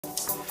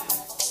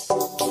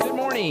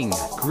morning,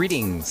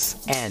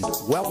 greetings, and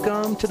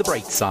welcome to The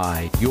Bright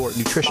Side, your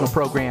nutritional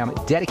program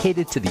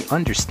dedicated to the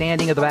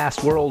understanding of the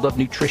vast world of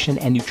nutrition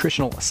and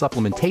nutritional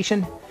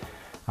supplementation.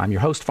 I'm your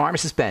host,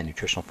 Pharmacist Ben,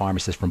 nutritional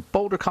pharmacist from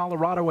Boulder,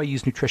 Colorado. I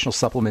use nutritional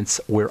supplements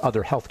where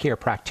other healthcare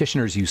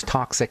practitioners use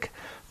toxic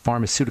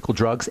pharmaceutical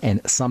drugs and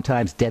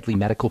sometimes deadly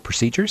medical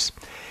procedures.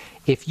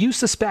 If you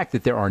suspect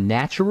that there are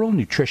natural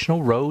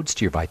nutritional roads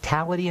to your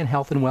vitality and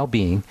health and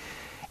well-being,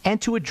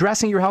 and to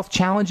addressing your health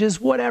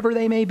challenges, whatever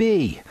they may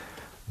be,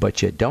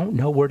 but you don't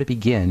know where to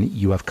begin,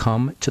 you have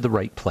come to the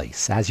right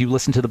place. As you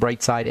listen to The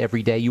Bright Side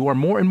every day, you are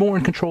more and more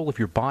in control of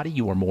your body,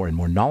 you are more and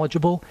more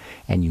knowledgeable,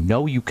 and you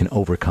know you can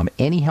overcome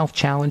any health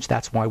challenge.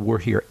 That's why we're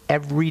here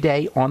every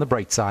day on The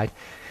Bright Side,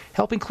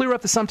 helping clear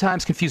up the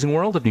sometimes confusing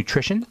world of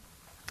nutrition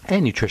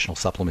and nutritional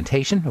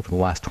supplementation. Over the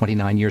last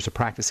 29 years of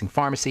practicing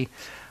pharmacy,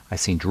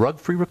 I've seen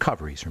drug-free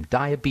recoveries from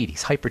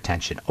diabetes,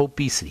 hypertension,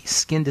 obesity,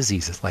 skin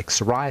diseases like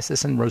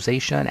psoriasis and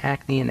rosacea and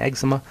acne and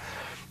eczema,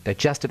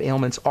 digestive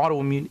ailments,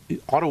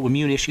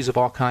 autoimmune issues of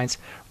all kinds,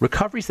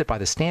 recoveries that by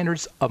the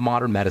standards of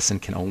modern medicine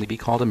can only be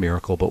called a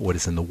miracle, but what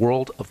is in the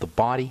world of the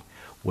body,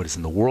 what is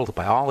in the world of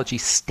biology,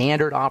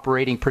 standard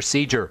operating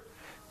procedure,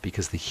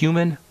 because the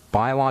human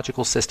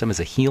biological system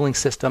is a healing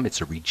system, it's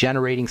a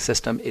regenerating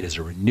system, it is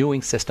a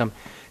renewing system,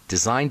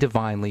 designed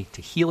divinely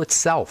to heal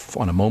itself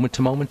on a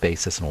moment-to-moment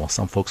basis, and while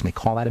some folks may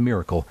call that a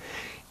miracle,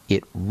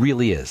 it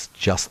really is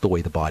just the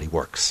way the body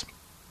works.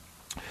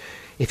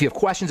 If you have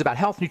questions about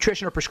health,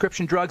 nutrition, or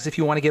prescription drugs, if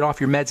you want to get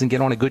off your meds and get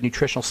on a good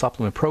nutritional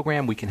supplement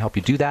program, we can help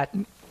you do that.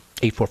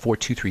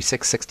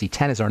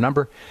 844-236-6010 is our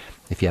number.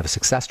 If you have a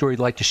success story you'd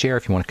like to share,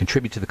 if you want to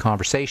contribute to the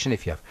conversation,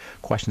 if you have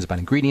questions about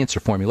ingredients or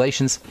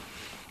formulations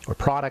or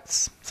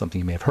products, something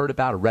you may have heard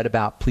about or read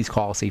about, please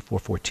call us.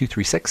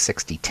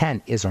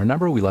 844-236-6010 is our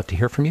number. We love to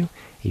hear from you.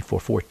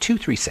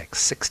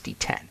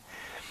 844-236-6010.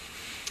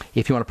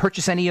 If you want to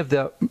purchase any of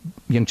the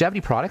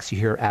longevity products you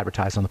hear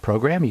advertised on the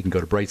program, you can go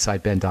to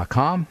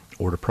brightsideben.com,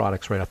 order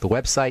products right off the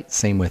website.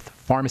 Same with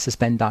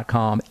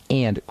pharmacistben.com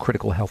and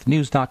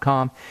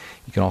criticalhealthnews.com.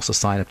 You can also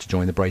sign up to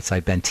join the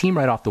Brightside Ben team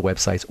right off the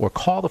websites or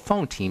call the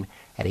phone team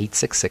at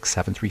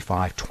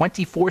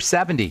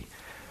 866-735-2470.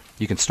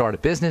 You can start a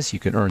business, you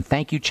can earn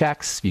thank you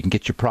checks, you can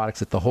get your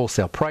products at the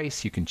wholesale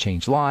price, you can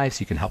change lives,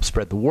 you can help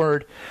spread the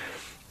word,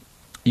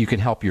 you can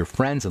help your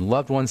friends and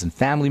loved ones and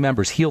family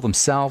members heal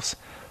themselves.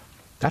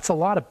 That's a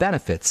lot of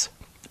benefits.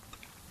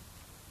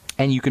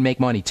 And you can make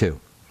money too.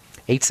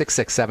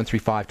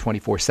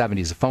 866-735-2470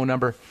 is the phone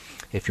number.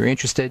 If you're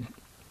interested,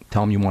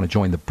 tell them you want to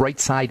join the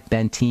Brightside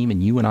Ben team,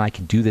 and you and I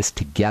can do this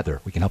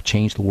together. We can help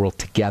change the world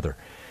together.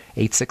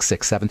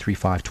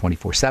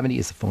 866-735-2470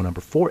 is the phone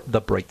number for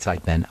the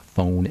Brightside Ben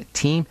phone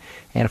team.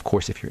 And, of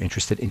course, if you're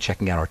interested in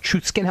checking out our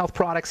Truth Skin Health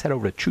products, head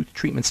over to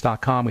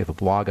truthtreatments.com. We have a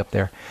blog up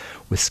there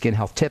with skin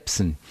health tips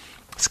and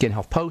skin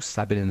health posts.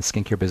 I've been in the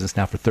skincare business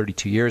now for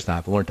 32 years, and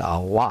I've learned a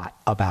lot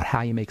about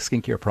how you make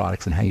skincare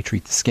products and how you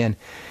treat the skin.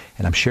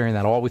 And I'm sharing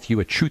that all with you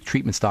at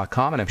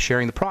truthtreatments.com, and I'm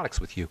sharing the products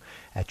with you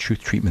at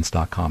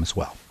truthtreatments.com as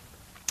well.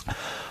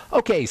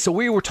 Okay, so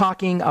we were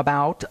talking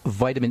about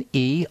vitamin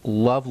E.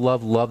 Love,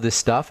 love, love this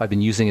stuff. I've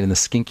been using it in the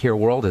skincare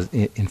world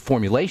in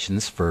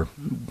formulations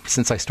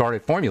since I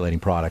started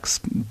formulating products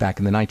back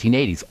in the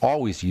 1980s.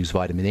 Always use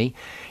vitamin E.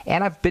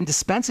 And I've been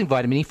dispensing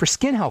vitamin E for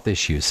skin health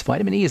issues.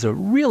 Vitamin E is a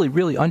really,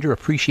 really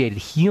underappreciated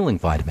healing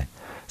vitamin.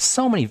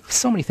 So many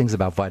things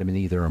about vitamin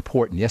E that are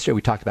important. Yesterday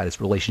we talked about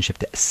its relationship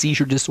to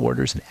seizure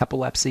disorders and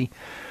epilepsy.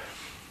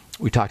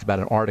 We talked about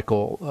an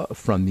article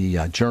from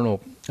the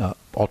journal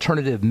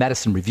Alternative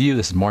Medicine Review.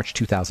 This is March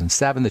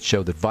 2007 that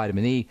showed that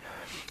vitamin E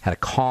had a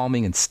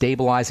calming and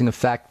stabilizing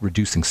effect,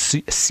 reducing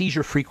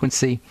seizure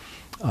frequency,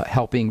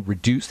 helping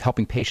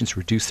patients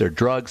reduce their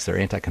drugs, their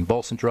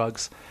anticonvulsant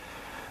drugs.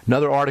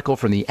 Another article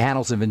from the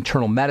Annals of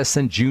Internal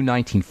Medicine, June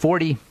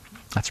 1940.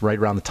 That's right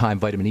around the time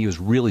vitamin E was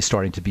really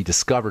starting to be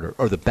discovered,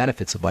 or the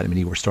benefits of vitamin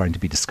E were starting to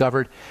be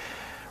discovered.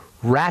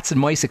 Rats and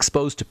mice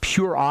exposed to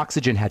pure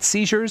oxygen had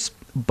seizures,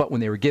 but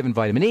when they were given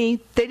vitamin E,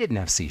 they didn't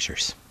have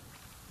seizures.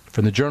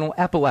 From the journal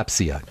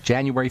Epilepsia,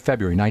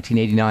 January-February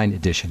 1989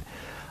 edition.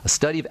 A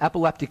study of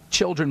epileptic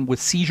children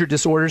with seizure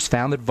disorders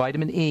found that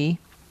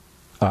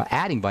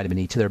adding vitamin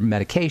E to their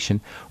medication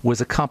was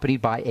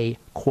accompanied by a,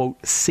 quote,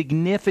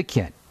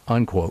 significant,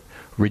 unquote,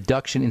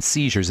 reduction in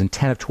seizures in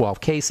 10 of 12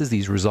 cases.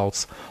 These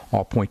results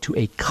all point to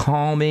a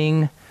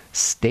calming,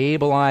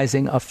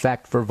 stabilizing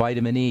effect for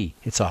vitamin E.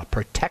 It's a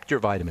protector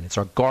vitamin. It's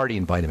our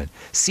guardian vitamin.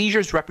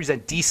 Seizures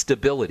represent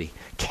destability,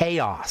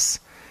 chaos,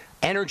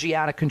 energy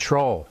out of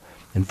control.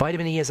 And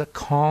vitamin E is a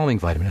calming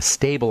vitamin, a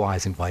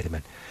stabilizing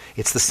vitamin.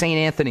 It's the St.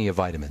 Anthony of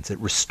vitamins. It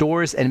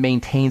restores and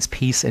maintains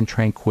peace and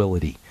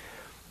tranquility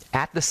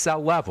at the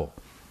cell level,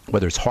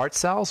 whether it's heart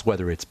cells,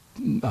 whether it's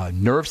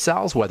nerve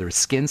cells, whether it's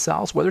skin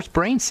cells, whether it's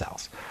brain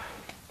cells.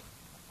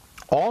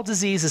 All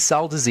disease is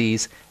cell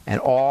disease,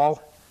 and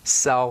all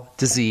cell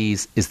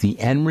disease is the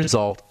end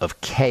result of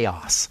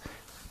chaos,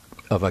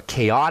 of a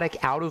chaotic,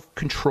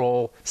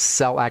 out-of-control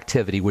cell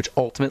activity, which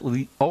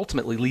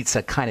ultimately leads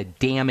to kind of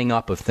damming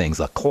up of things,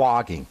 a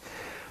clogging,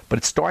 But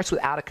it starts with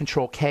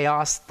out-of-control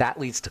chaos. That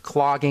leads to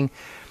clogging.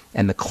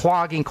 And the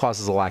clogging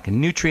causes a lack of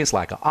nutrients,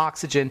 lack of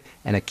oxygen,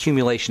 and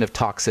accumulation of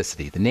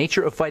toxicity. The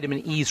nature of vitamin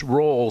E's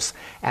roles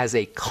as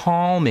a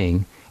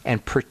calming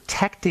and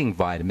protecting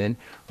vitamin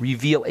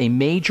reveal a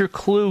major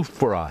clue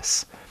for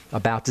us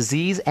about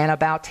disease and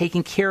about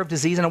taking care of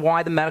disease and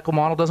why the medical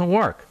model doesn't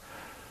work.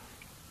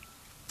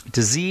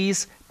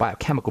 Disease,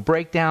 biochemical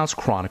breakdowns,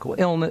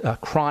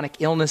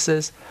 chronic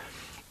illnesses,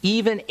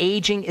 even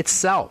aging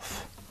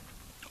itself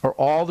are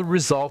all the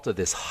result of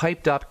this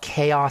hyped-up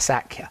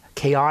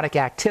chaotic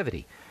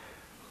activity.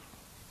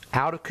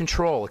 Out of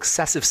control,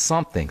 excessive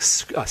something,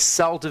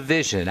 cell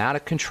division, out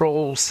of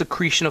control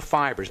secretion of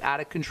fibers, out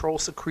of control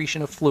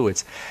secretion of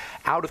fluids,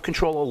 out of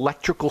control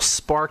electrical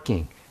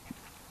sparking.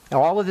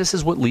 All of this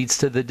is what leads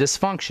to the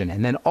dysfunction.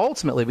 And then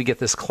ultimately we get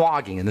this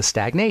clogging and the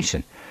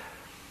stagnation.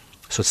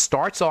 So it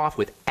starts off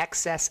with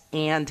excess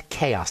and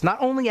chaos.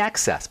 Not only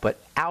excess,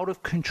 but out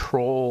of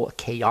control,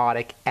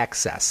 chaotic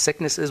excess.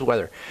 Sicknesses,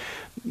 whether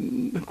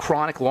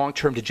chronic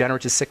long-term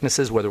degenerative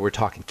sicknesses, whether we're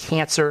talking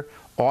cancer,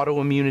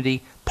 autoimmunity,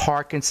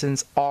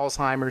 Parkinson's,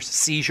 Alzheimer's,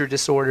 seizure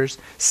disorders,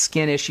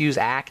 skin issues,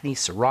 acne,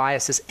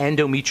 psoriasis,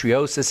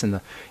 endometriosis in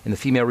the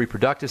female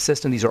reproductive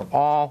system. These are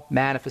all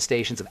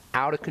manifestations of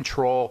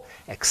out-of-control,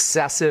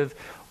 excessive,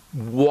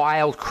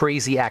 wild,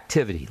 crazy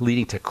activity,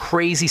 leading to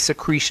crazy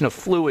secretion of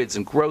fluids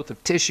and growth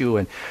of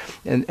tissue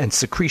and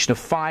secretion of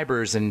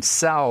fibers and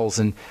cells.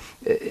 And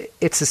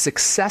it's this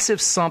excessive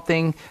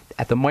something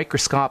at the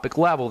microscopic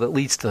level that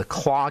leads to the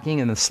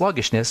clogging and the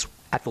sluggishness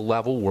at the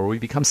level where we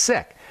become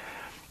sick.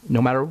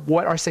 No matter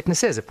what our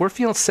sickness is. If we're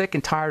feeling sick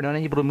and tired,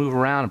 unable to move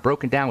around and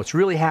broken down, what's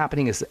really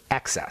happening is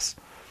excess.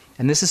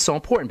 And this is so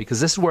important because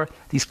this is where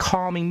these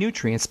calming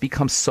nutrients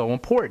become so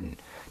important.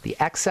 The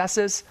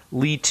excesses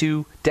lead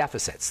to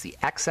deficits. The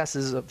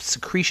excesses of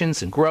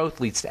secretions and growth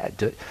leads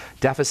to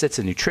deficits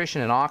in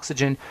nutrition and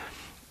oxygen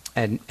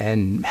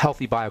and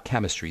healthy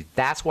biochemistry.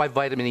 That's why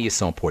vitamin E is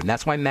so important.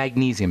 That's why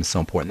magnesium is so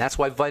important. That's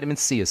why vitamin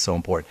C is so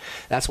important.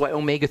 That's why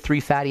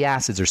omega-3 fatty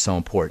acids are so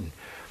important.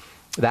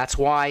 That's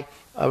why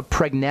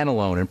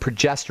pregnenolone and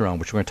progesterone,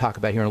 which we're going to talk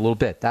about here in a little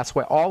bit, that's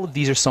why all of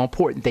these are so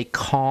important. They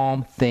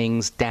calm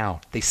things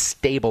down. They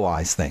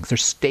stabilize things. They're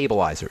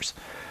stabilizers.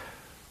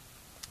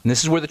 And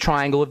this is where the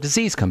triangle of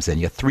disease comes in.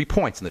 You have 3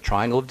 points in the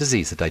triangle of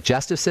disease: the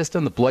digestive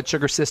system, the blood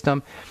sugar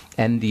system,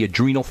 and the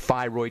adrenal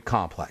thyroid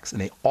complex. And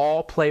they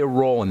all play a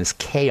role in this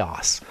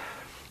chaos,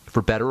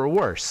 for better or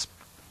worse.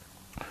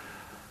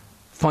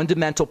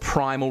 Fundamental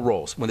primal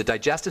roles. When the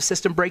digestive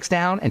system breaks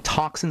down and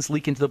toxins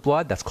leak into the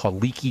blood, that's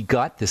called leaky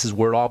gut. This is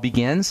where it all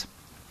begins.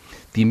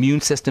 The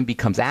immune system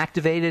becomes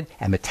activated,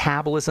 and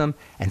metabolism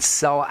and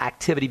cell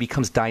activity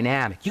becomes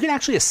dynamic. You can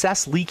actually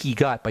assess leaky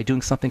gut by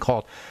doing something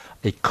called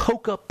a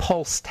Coca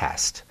pulse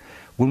test.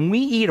 When we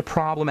eat a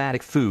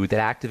problematic food that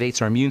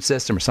activates our immune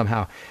system or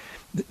somehow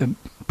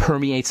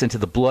permeates into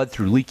the blood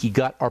through leaky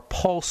gut, our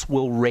pulse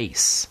will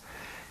race.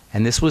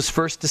 And this was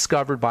first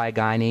discovered by a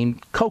guy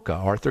named Coca,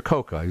 Arthur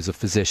Coca. He was a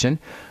physician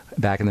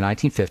back in the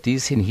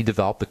 1950s, and he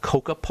developed the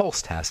Coca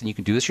pulse test. And you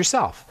can do this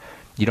yourself.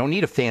 You don't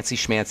need a fancy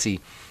schmancy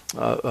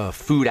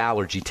food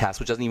allergy test,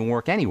 which doesn't even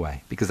work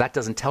anyway, because that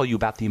doesn't tell you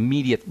about the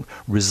immediate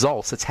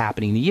results that's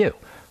happening to you.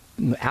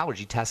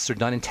 Allergy tests are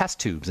done in test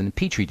tubes and in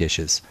petri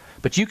dishes.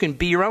 But you can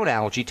be your own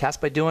allergy test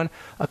by doing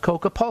a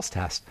Coca pulse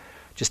test.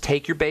 Just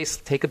take a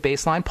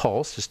baseline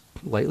pulse, just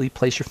lightly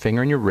place your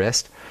finger on your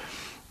wrist,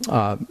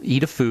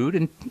 eat a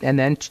food, and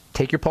then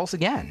take your pulse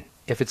again.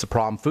 If it's a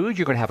problem food,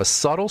 you're going to have a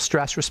subtle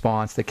stress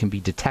response that can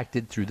be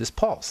detected through this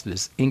pulse,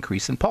 this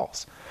increase in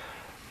pulse.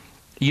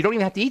 You don't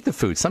even have to eat the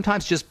food.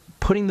 Sometimes just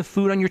putting the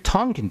food on your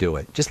tongue can do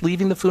it. Just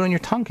leaving the food on your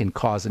tongue can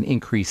cause an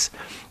increase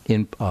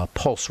in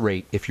pulse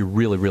rate if you're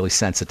really, really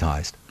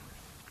sensitized.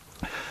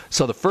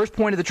 So the first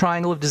point of the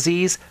triangle of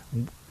disease,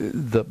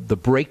 the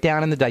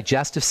breakdown in the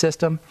digestive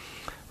system,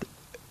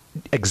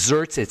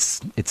 exerts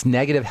its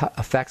negative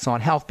effects on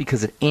health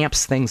because it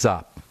amps things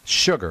up.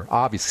 Sugar,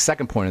 obviously,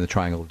 second point of the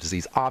triangle of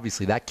disease,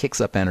 obviously that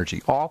kicks up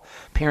energy. All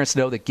parents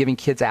know that giving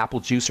kids apple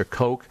juice or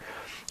Coke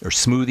or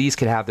smoothies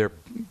could have their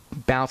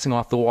bouncing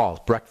off the walls.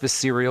 Breakfast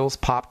cereals,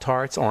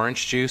 Pop-Tarts,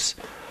 orange juice.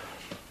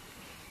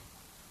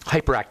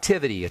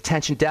 Hyperactivity,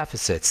 attention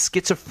deficits,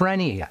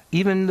 schizophrenia,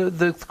 even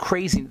the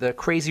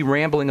crazy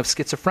rambling of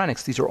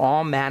schizophrenics. These are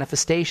all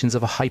manifestations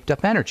of a hyped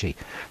up energy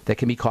that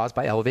can be caused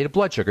by elevated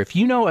blood sugar. If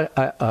you know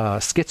a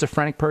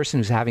schizophrenic person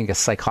who's having a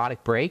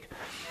psychotic break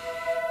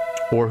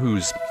or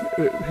who's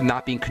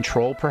not being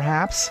controlled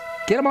perhaps,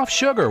 get them off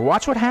sugar.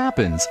 Watch what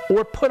happens.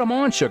 Or put them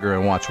on sugar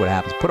and watch what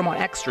happens. Put them on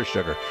extra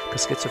sugar,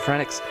 because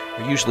schizophrenics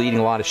are usually eating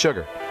a lot of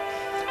sugar.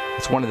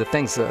 It's one of the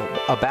things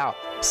about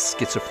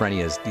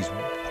schizophrenia is these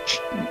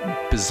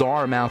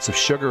bizarre amounts of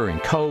sugar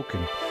and Coke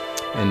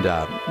and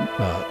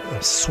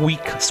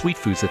sweet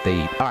foods that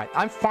they eat. All right,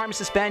 I'm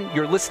Pharmacist Ben.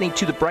 You're listening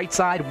to The Bright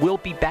Side. We'll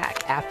be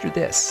back after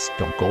this.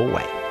 Don't go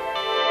away.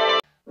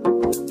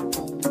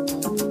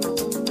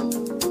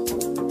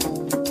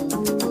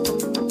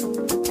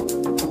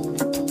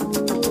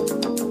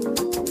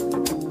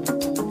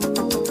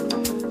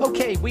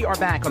 we are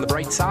back on the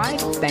bright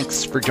side.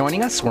 Thanks for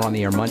joining us. We're on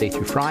the air Monday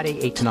through Friday,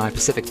 8 to 9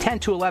 Pacific, 10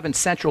 to 11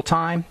 Central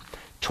Time,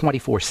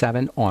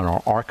 24/7 on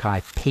our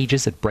archive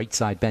pages at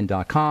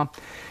brightsideben.com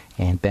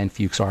and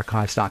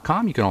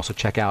benfuchsarchives.com. You can also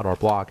check out our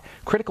blog,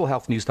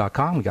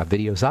 criticalhealthnews.com. We got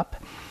videos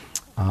up,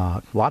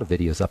 a lot of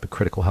videos up at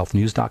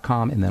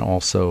criticalhealthnews.com, and then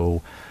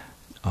also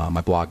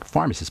my blog,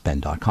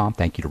 pharmacistben.com.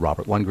 Thank you to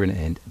Robert Lundgren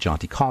and John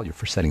T. Collier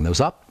for setting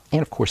those up.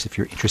 And, of course, if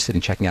you're interested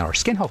in checking out our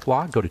skin health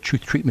blog, go to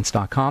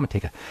truthtreatments.com and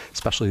take a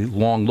especially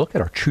long look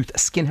at our Truth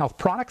Skin Health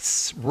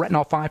products,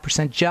 Retinol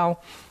 5%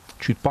 Gel,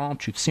 Truth Balm,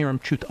 Truth Serum,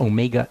 Truth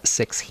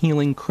Omega-6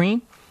 Healing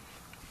Cream.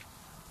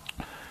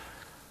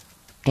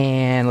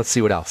 And let's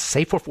see what else.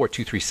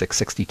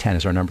 844-236-6010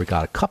 is our number.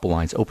 Got a couple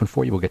lines open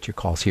for you. We'll get your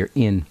calls here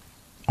in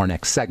our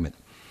next segment.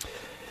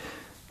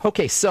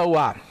 Okay,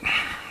 so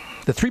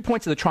the 3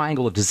 points of the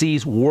triangle of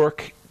disease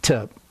work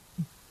to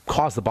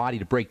cause the body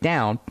to break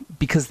down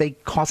because they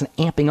cause an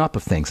amping up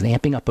of things, an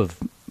amping up of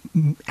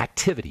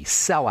activity,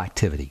 cell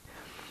activity.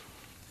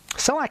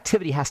 Cell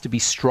activity has to be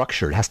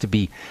structured, has to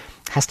be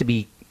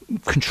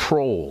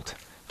controlled.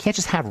 Can't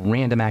just have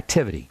random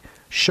activity.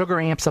 Sugar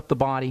amps up the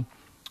body.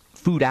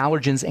 Food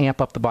allergens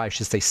amp up the body. I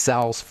should say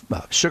cells.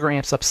 Sugar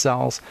amps up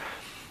cells,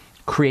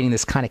 creating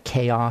this kind of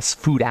chaos.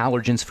 Food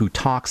allergens, food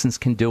toxins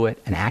can do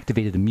it. An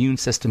activated immune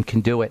system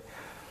can do it.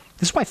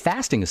 This is why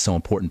fasting is so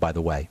important, by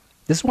the way.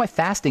 This is why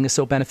fasting is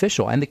so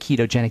beneficial, and the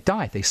ketogenic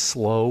diet. They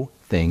slow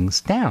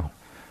things down.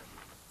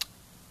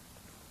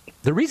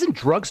 The reason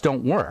drugs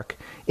don't work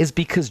is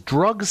because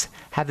drugs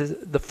have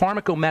the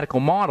pharmacomedical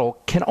model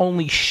can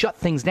only shut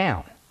things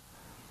down,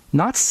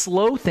 not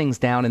slow things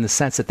down in the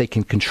sense that they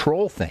can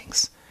control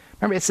things.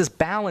 Remember, it's this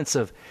balance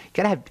of you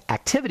got to have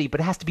activity,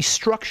 but it has to be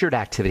structured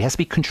activity. It has to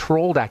be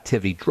controlled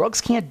activity. Drugs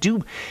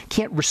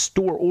can't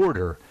restore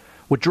order.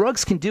 What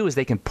drugs can do is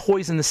they can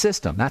poison the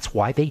system. That's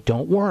why they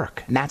don't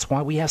work. And that's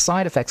why we have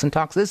side effects and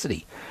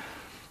toxicity.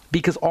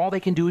 Because all they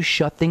can do is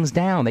shut things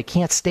down. They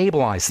can't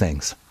stabilize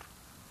things.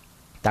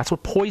 That's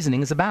what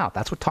poisoning is about.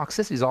 That's what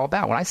toxicity is all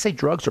about. When I say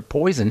drugs are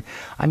poison,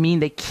 I mean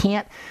they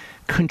can't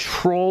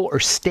control or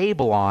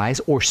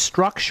stabilize or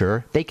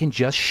structure. They can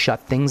just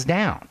shut things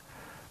down.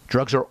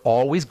 Drugs are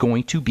always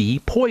going to be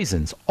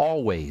poisons.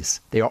 Always.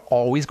 They are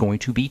always going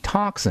to be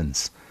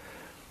toxins.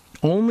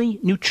 Only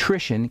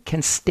nutrition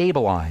can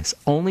stabilize.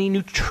 Only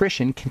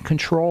nutrition can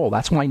control.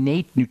 That's why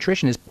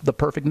nutrition is the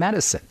perfect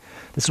medicine.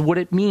 This is what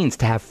it means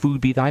to have food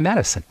be thy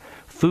medicine.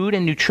 Food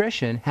and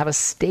nutrition have a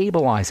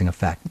stabilizing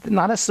effect,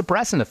 not a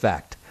suppressant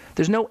effect.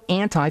 There's no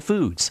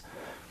anti-foods.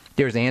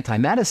 There's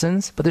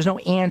anti-medicines, but there's no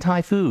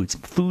anti-foods.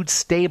 Foods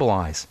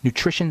stabilize.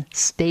 Nutrition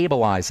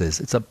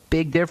stabilizes. It's a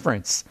big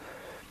difference.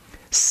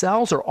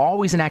 Cells are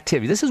always in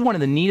activity. This is one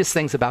of the neatest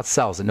things about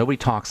cells that nobody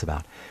talks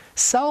about.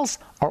 Cells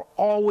are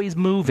always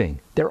moving.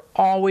 They're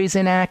always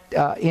in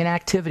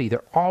activity.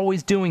 They're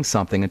always doing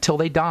something until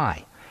they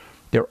die.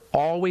 They're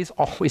always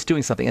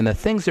doing something. And the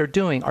things they're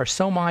doing are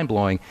so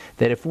mind-blowing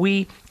that if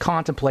we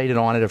contemplated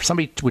on it, if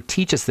somebody would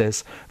teach us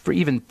this for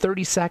even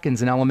 30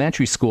 seconds in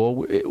elementary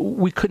school,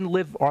 we couldn't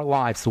live our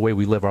lives the way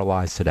we live our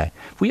lives today.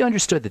 If we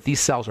understood that these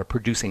cells are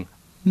producing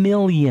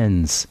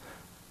millions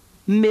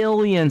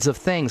of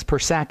things per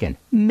second.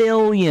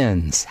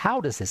 Millions.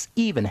 How does this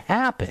even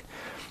happen?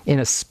 In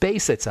a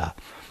space that's a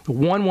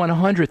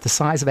 1/100th the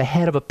size of a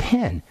head of a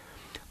pin.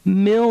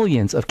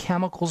 Millions of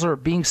chemicals are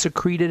being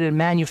secreted and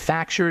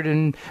manufactured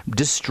and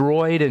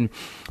destroyed and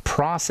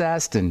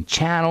processed and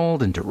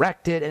channeled and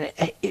directed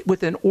and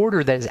with an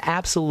order that is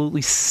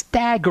absolutely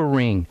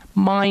staggering,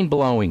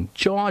 mind-blowing,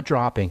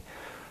 jaw-dropping.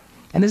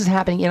 And this is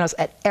happening in us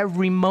at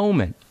every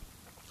moment,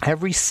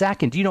 every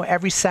second. Do you know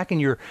every second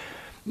your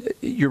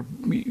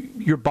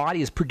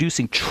body is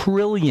producing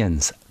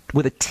trillions,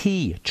 with a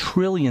T,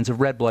 trillions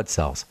of red blood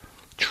cells.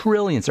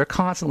 Trillions. They're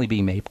constantly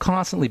being made,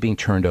 constantly being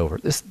turned over.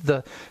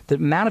 The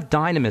amount of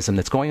dynamism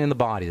that's going on in the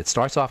body that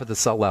starts off at the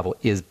cell level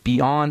is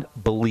beyond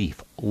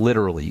belief,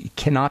 literally. It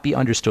cannot be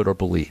understood or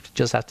believed. It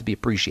just has to be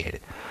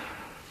appreciated.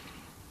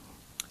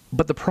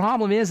 But the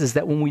problem is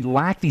that when we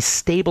lack these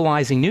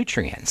stabilizing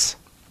nutrients,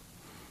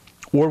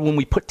 or when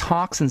we put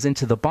toxins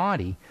into the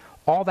body,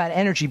 all that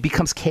energy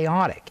becomes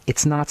chaotic.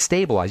 It's not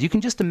stabilized. You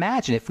can just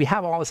imagine if we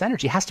have all this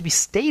energy, it has to be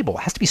stable.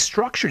 It has to be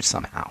structured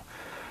somehow.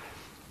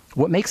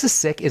 What makes us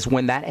sick is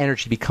when that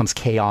energy becomes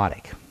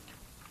chaotic.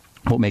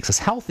 What makes us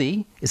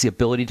healthy is the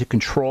ability to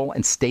control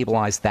and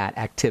stabilize that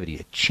activity,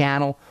 to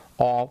channel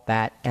all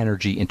that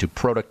energy into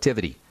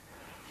productivity.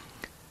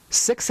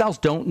 Sick cells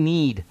don't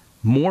need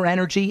more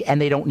energy and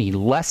they don't need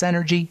less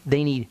energy.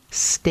 They need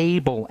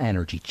stable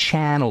energy,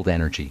 channeled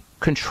energy,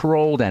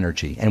 controlled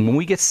energy. And when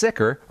we get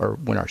sicker, or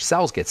when our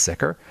cells get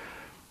sicker,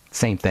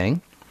 same thing,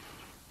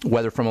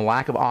 whether from a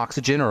lack of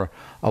oxygen or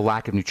a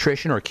lack of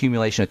nutrition or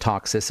accumulation of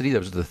toxicity.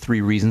 Those are the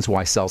three reasons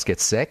why cells get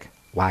sick.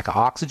 Lack of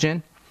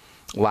oxygen,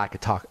 lack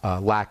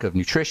of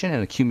nutrition,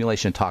 and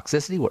accumulation of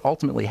toxicity. What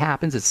ultimately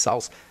happens is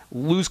cells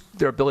lose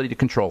their ability to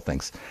control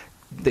things.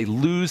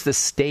 lose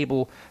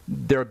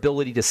their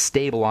ability to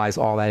stabilize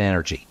all that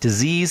energy.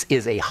 Disease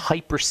is a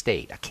hyper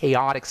state, a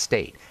chaotic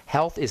state.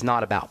 Health is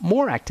not about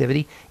more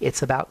activity,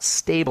 it's about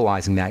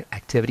stabilizing that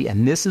activity,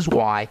 and this is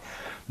why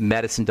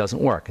medicine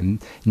doesn't work.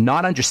 And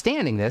not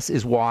understanding this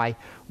is why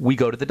we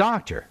go to the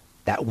doctor,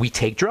 that we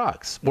take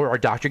drugs, or our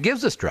doctor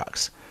gives us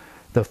drugs.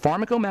 The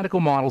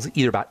pharmacomedical model is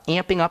either about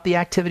amping up the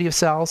activity of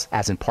cells,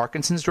 as in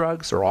Parkinson's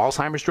drugs, or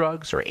Alzheimer's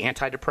drugs, or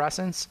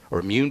antidepressants, or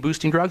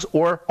immune-boosting drugs,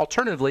 or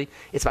alternatively,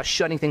 it's about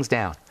shutting things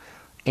down.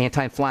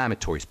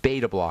 Anti-inflammatories,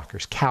 beta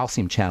blockers,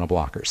 calcium channel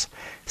blockers.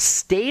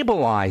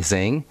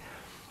 Stabilizing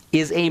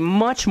is a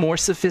much more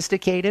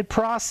sophisticated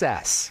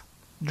process.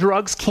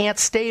 Drugs can't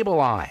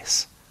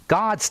stabilize.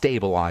 God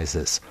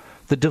stabilizes.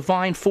 The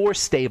divine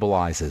force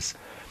stabilizes.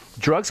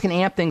 Drugs can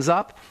amp things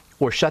up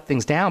or shut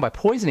things down by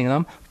poisoning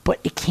them, but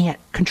it can't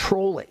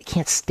control it. It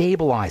can't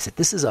stabilize it.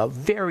 This is a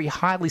very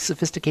highly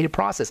sophisticated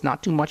process.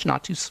 Not too much,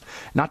 not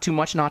too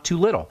much, not too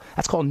little.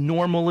 That's called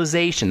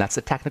normalization. That's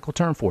the technical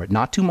term for it.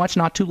 Not too much,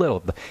 not too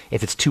little.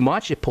 If it's too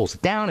much, it pulls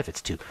it down. If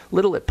it's too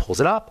little, it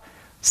pulls it up.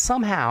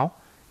 Somehow,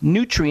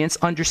 nutrients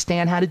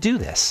understand how to do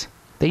this.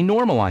 They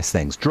normalize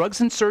things. Drugs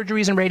and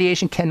surgeries and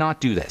radiation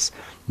cannot do this.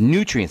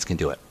 Nutrients can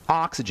do it.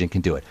 Oxygen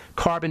can do it.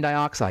 Carbon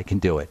dioxide can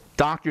do it.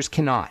 Doctors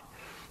cannot.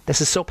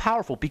 This is so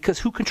powerful because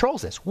who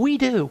controls this? We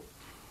do.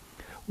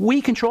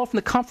 We control it from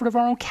the comfort of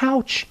our own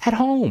couch at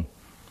home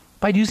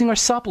by using our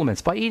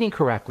supplements, by eating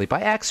correctly,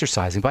 by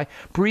exercising, by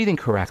breathing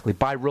correctly,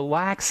 by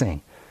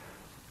relaxing.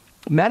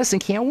 Medicine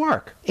can't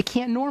work. It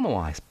can't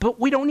normalize, but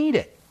we don't need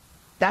it.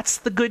 That's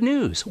the good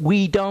news.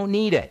 We don't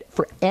need it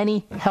for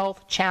any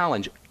health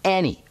challenge,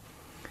 any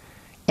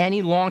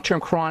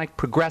long-term chronic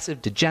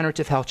progressive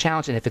degenerative health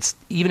challenge, and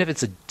even if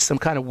it's some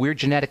kind of weird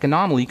genetic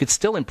anomaly, you could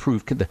still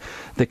improve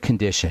the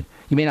condition.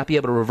 You may not be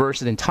able to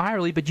reverse it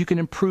entirely, but you can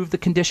improve the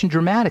condition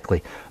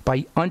dramatically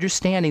by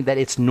understanding that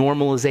it's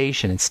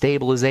normalization and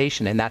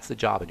stabilization, and that's the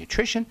job of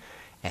nutrition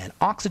and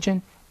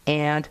oxygen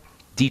and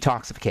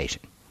detoxification.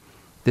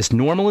 This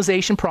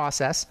normalization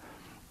process,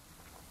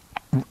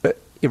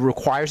 it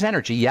requires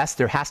energy. Yes,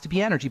 there has to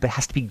be energy, but it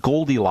has to be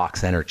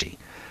Goldilocks energy.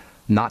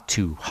 Not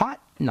too hot,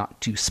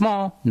 not too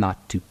small,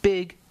 not too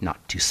big,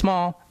 not too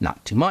small,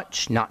 not too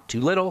much, not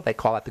too little. They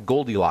call that the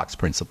Goldilocks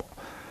principle.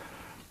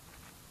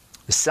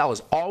 The cell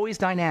is always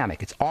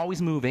dynamic. It's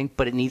always moving,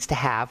 but it needs to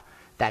have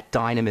that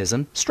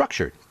dynamism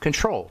structured,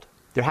 controlled.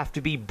 There have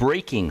to be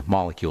braking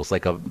molecules,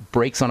 like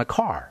brakes on a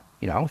car.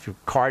 You know, if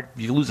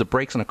you lose the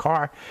brakes on a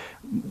car,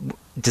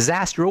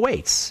 disaster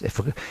awaits.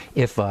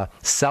 If a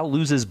cell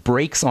loses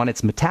brakes on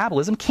its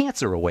metabolism,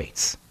 cancer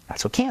awaits.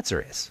 That's what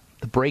cancer is.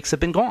 The brakes have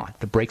been gone.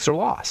 The brakes are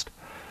lost.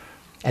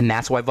 And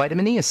that's why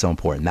vitamin E is so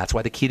important. That's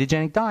why the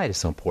ketogenic diet is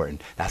so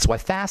important. That's why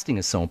fasting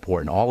is so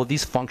important. All of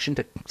these function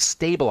to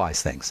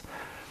stabilize things.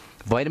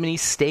 Vitamin E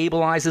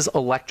stabilizes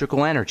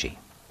electrical energy.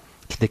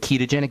 The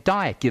ketogenic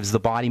diet gives the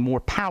body more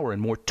power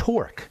and more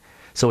torque,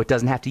 so it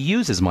doesn't have to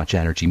use as much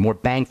energy, more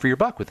bang for your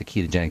buck with the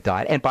ketogenic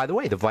diet. And by the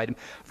way, the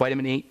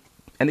vitamin E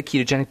and the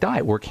ketogenic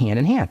diet work hand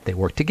in hand. They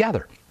work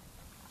together.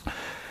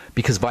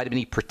 Because vitamin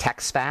E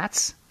protects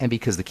fats, and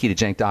because the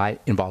ketogenic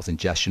diet involves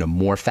ingestion of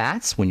more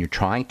fats, when you're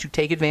trying to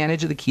take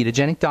advantage of the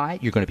ketogenic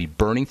diet, you're going to be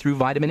burning through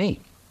vitamin E.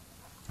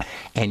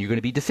 And you're going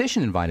to be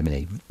deficient in vitamin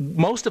E.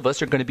 Most of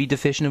us are going to be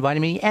deficient in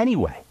vitamin E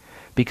anyway,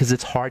 because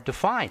it's hard to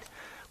find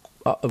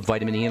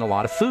vitamin E in a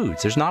lot of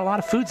foods. There's not a lot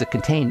of foods that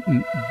contain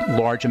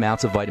large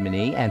amounts of vitamin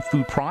E, and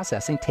food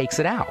processing takes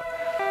it out.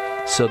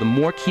 So the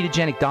more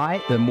ketogenic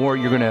diet, the more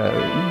you want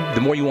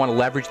to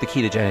leverage the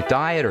ketogenic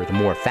diet, or the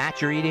more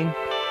fat you're eating,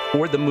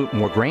 or the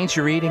more grains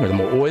you're eating, or the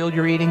more oil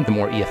you're eating, the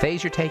more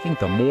EFAs you're taking,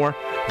 the more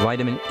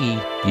vitamin E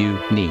you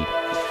need.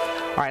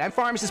 All right, I'm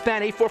Pharmacist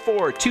Ben.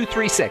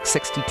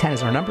 844-236-6010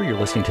 is our number. You're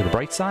listening to The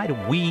Bright Side.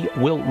 We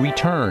will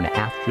return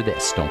after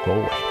this. Don't go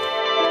away.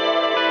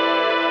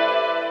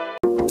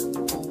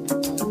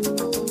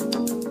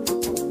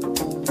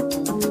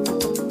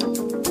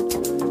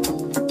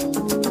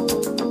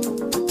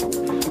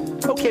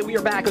 Okay, we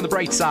are back on The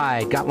Bright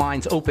Side. Got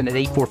lines open at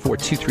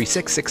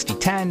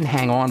 844-236-6010.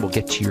 Hang on, we'll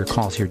get to your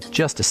calls here in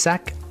just a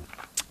sec.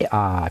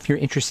 If you're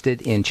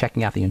interested in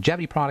checking out the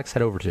longevity products,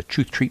 head over to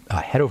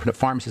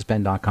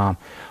pharmacistben.com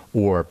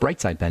or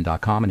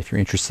brightsideben.com. And if you're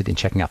interested in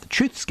checking out the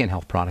Truth Skin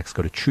Health products,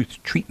 go to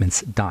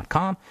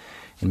truthtreatments.com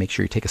and make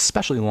sure you take a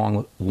especially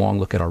long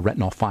look at our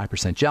retinol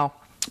 5% gel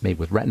made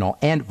with retinol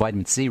and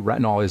vitamin C.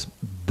 Retinol is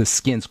the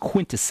skin's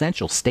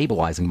quintessential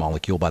stabilizing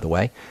molecule, by the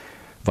way.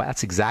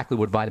 That's exactly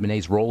what vitamin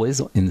A's role is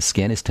in the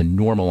skin, is to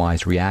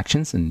normalize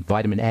reactions. And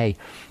vitamin A,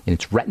 in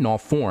its retinol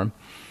form,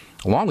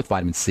 along with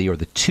vitamin C, are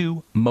the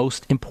two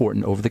most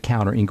important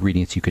over-the-counter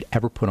ingredients you could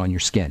ever put on your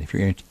skin. If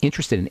you're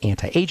interested in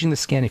anti-aging the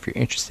skin, if you're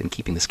interested in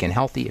keeping the skin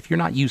healthy, if you're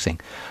not using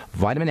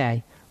vitamin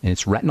A in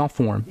its retinol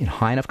form in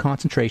high enough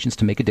concentrations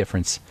to make a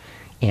difference,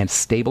 and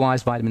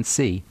stabilized vitamin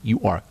C,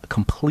 you are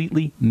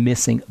completely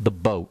missing the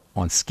boat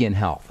on skin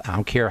health. I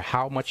don't care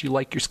how much you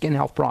like your skin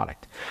health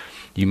product.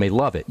 You may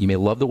love it. You may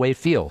love the way it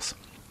feels.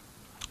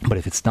 But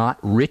if it's not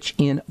rich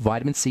in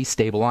vitamin C,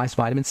 stabilized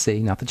vitamin C,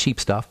 not the cheap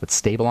stuff, but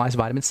stabilized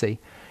vitamin C,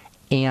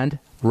 and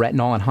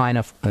retinol in high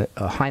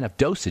enough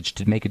dosage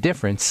to make a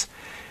difference,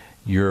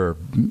 you're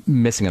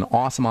missing an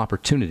awesome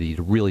opportunity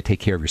to really take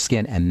care of your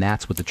skin, and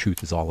that's what the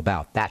truth is all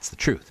about. That's the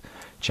truth.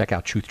 Check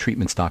out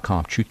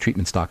truthtreatments.com,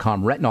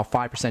 truthtreatments.com. Retinol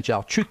 5%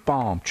 gel, Truth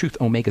Balm, Truth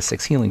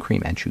Omega-6 Healing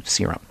Cream, and Truth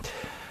Serum.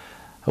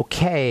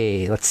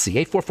 Okay, let's see.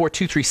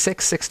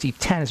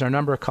 844-236-6010 is our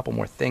number. A couple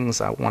more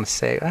things I want to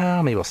say.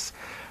 Maybe just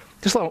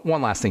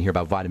one last thing here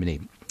about vitamin E.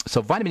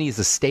 So vitamin E is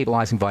a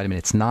stabilizing vitamin.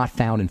 It's not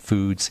found in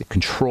foods. It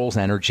controls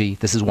energy.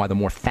 This is why the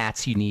more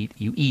fats you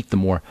eat, the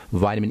more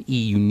vitamin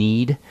E you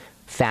need.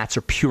 Fats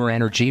are pure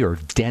energy or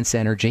dense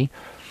energy.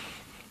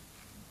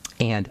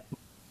 And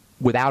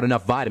without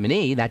enough vitamin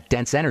E, that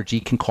dense energy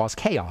can cause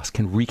chaos,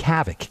 can wreak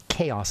havoc,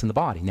 chaos in the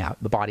body. Now,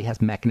 the body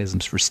has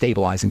mechanisms for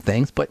stabilizing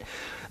things, but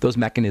those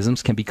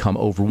mechanisms can become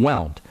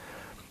overwhelmed.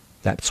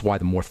 That's why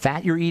the more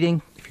fat you're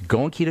eating, if you're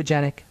going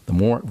ketogenic, the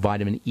more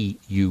vitamin E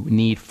you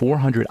need.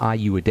 400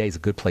 IU a day is a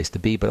good place to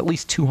be, but at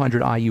least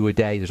 200 IU a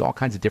day. There's all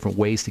kinds of different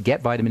ways to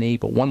get vitamin E,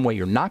 but one way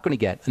you're not going to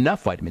get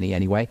enough vitamin E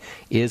anyway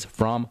is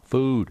from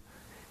food.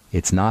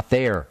 It's not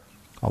there.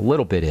 A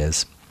little bit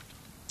is.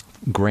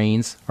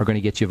 Grains are going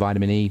to get you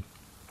vitamin E,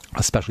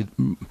 especially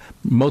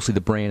mostly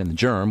the bran and the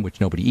germ, which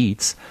nobody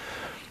eats.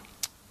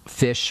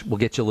 Fish will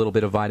get you a little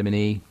bit of vitamin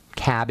E.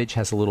 Cabbage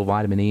has a little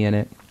vitamin E in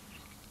it.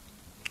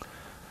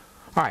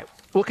 All right,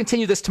 we'll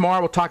continue this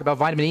tomorrow. We'll talk about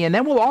vitamin E, and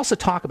then we'll also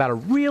talk about a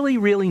really,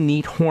 really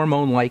neat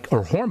hormone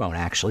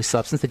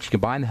substance that you can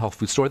buy in the health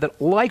food store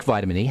that, like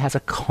vitamin E, has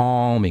a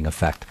calming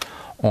effect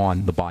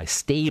on the body,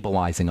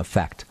 stabilizing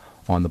effect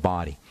on the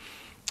body.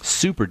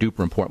 Super duper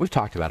important. We've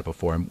talked about it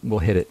before, and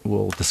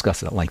we'll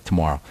discuss it at length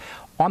tomorrow.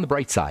 On the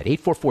bright side,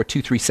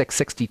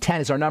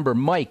 844-236-6010 is our number.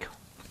 Mike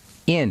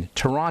in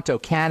Toronto,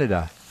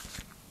 Canada.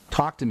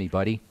 Talk to me,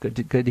 buddy. Good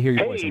to hear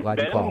your voice. I'm glad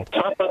Ben, you called.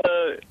 Top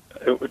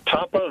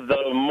of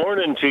the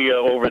morning to you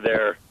over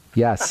there.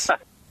 Yes.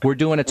 We're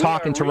doing a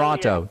talk in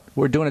Toronto.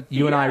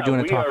 You and I are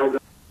doing a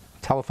talk.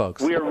 Tell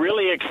folks. We are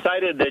really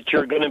excited that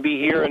you're going to be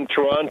here in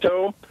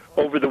Toronto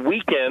over the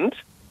weekend.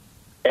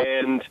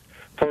 And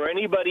for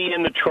anybody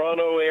in the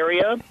Toronto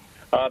area,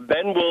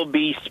 Ben will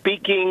be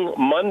speaking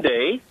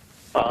Monday,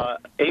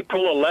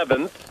 April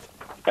 11th,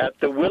 at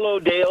the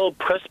Willowdale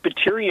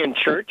Presbyterian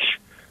Church,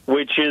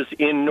 which is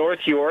in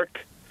North York,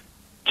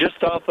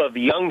 just off of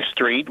Yonge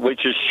Street,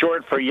 which is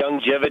short for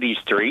Longevity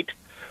Street.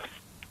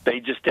 They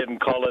just didn't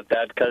call it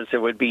that because it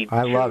would be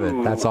I love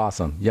it. That's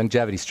awesome.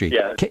 Longevity Street.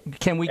 Yeah.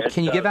 Can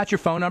you give out your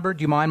phone number?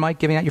 Do you mind, Mike,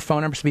 giving out your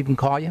phone number so people can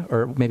call you?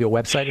 Or maybe a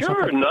website or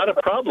something? Sure, not a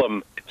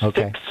problem.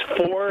 Okay.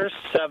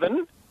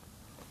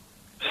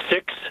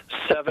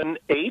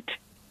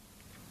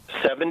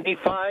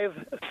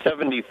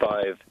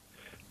 647-678-7575.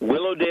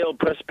 Willowdale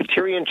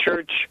Presbyterian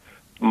Church,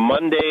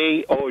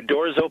 Monday.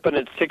 Doors open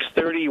at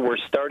 6:30. We're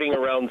starting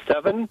around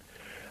 7.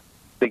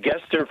 The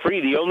guests are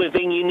free. The only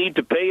thing you need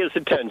to pay is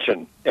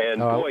attention. And,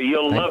 boy,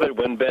 you'll love it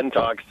when Ben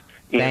talks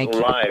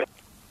live.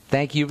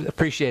 Thank you.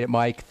 Appreciate it,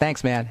 Mike.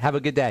 Thanks, man. Have a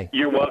good day.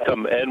 You're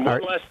welcome. And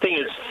one last thing.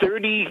 It's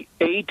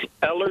 38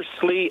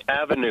 Ellerslie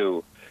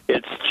Avenue.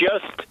 It's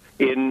just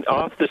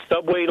off the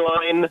subway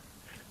line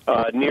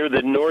near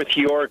the North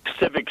York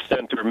Civic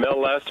Center, Mel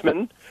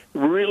Lastman.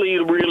 Really,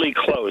 really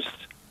close.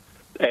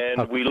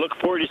 And we look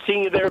forward to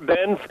seeing you there,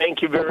 Ben.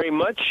 Thank you very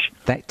much.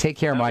 Take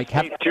care, Mike.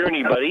 Have a safe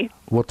journey, buddy.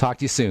 We'll talk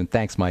to you soon.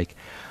 Thanks, Mike.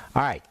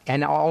 All right.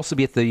 And I'll also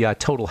be at the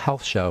Total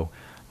Health Show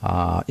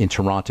in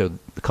Toronto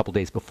a couple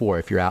days before.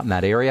 If you're out in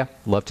that area,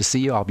 love to see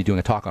you. I'll be doing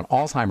a talk on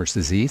Alzheimer's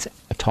disease,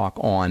 a talk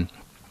on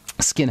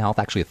skin health,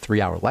 actually a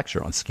 3-hour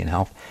lecture on skin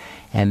health,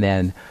 and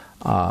then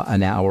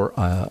an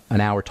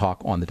hour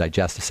talk on the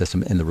digestive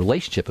system and the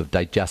relationship of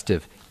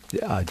digestive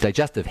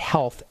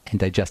health and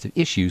digestive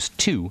issues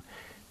to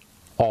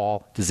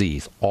all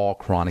disease, all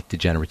chronic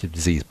degenerative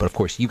disease. But, of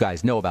course, you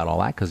guys know about all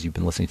that because you've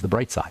been listening to The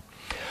Bright Side.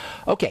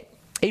 Okay,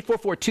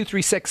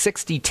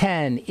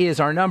 844-236-6010 is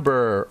our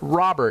number.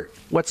 Robert,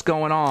 what's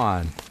going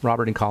on?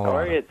 Robert in Colorado. How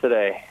are you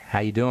today? How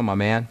you doing, my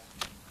man?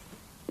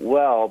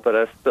 Well, but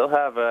I still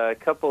have a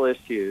couple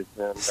issues.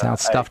 And,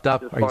 Sounds stuffed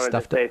up. Are you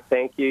stuffed up? I just wanted to say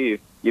thank you.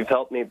 You've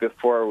helped me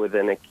before with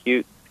an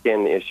acute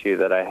skin issue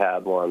that I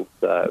had once.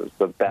 It was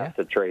a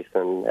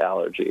bacitracin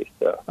allergy.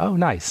 So. Oh,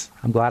 nice.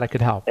 I'm glad I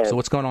could help. So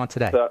what's going on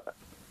today?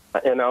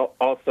 And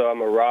also,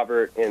 I'm a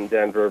Robert in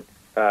Denver,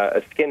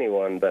 a skinny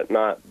one, but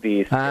not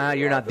the skinny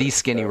you're not the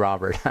skinny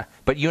Robert.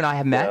 But you and I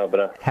have met? No,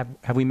 but,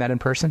 have we met in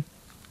person?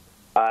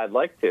 I'd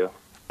like to.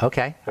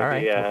 Okay, all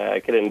right. Yeah, I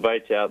could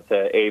invite you out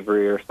to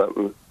Avery or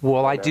something.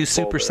 Well, I do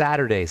Super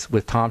Saturdays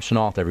with Tom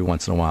Chenault every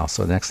once in a while,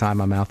 so next time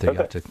I'm out there, you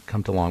have to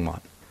come to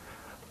Longmont.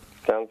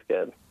 Sounds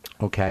good.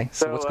 Okay,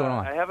 so what's going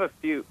on? I have a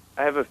few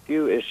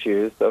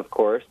issues, of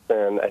course,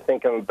 and I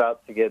think I'm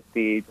about to get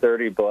the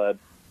Dirty Blood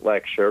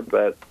lecture,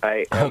 but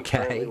I am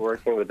currently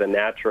working with a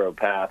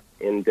naturopath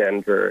in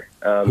Denver.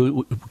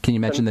 Who can you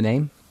mention the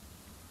name?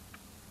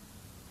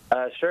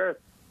 Sure.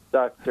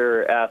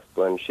 Dr.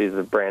 Asplin. She's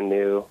a brand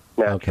new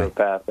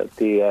naturopath at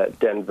the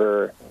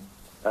Denver,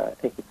 I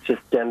think it's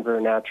just Denver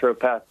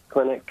Naturopath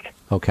Clinic.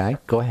 Okay,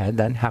 go ahead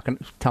then.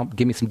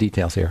 Give me some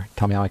details here.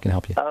 Tell me how I can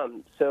help you.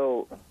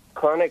 So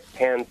chronic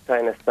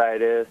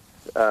pansinusitis,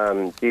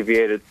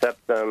 deviated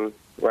septum,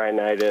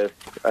 rhinitis.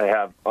 I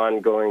have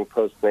ongoing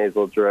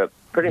postnasal drip.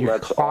 You're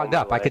much clogged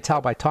up. I could tell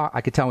I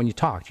could tell when you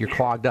talked. You're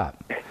clogged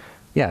up.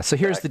 Yeah. So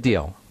here's the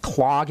deal.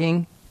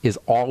 Clogging is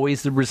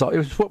always the result. It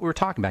was what we were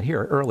talking about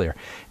here earlier.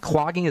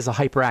 Clogging is a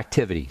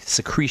hyperactivity.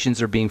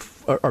 Secretions are being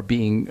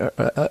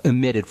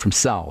emitted from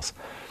cells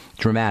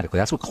dramatically.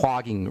 That's what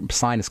clogging,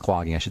 sinus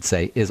clogging, I should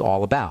say, is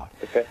all about.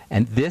 Okay.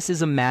 And this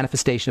is a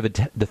manifestation of a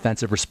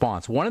defensive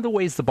response. One of the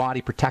ways the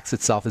body protects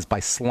itself is by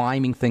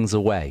sliming things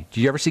away.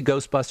 Did you ever see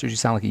Ghostbusters? You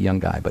sound like a young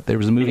guy, but there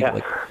was a movie.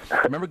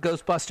 Remember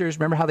Ghostbusters?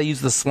 Remember how they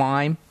used the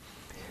slime?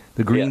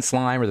 The green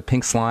slime or the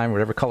pink slime, or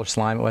whatever color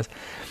slime it was.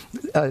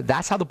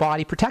 That's how the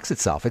body protects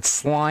itself. It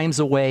slimes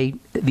away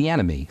the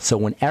enemy. So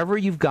whenever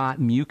you've got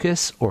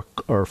mucus or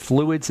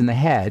fluids in the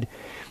head,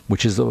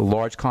 which is a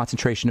large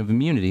concentration of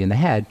immunity in the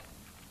head,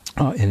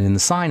 and in the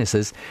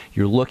sinuses,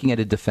 you're looking at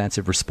a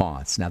defensive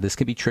response. Now, this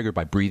can be triggered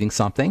by breathing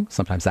something.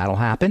 Sometimes that'll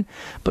happen.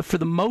 But for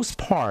the most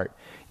part,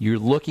 you're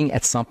looking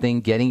at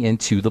something getting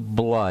into the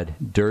blood,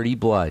 dirty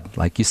blood,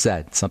 like you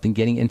said, something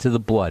getting into the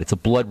blood. It's a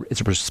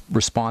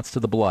response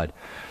to the blood.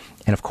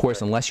 And, of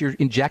course, unless you're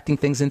injecting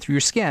things in through your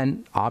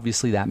skin,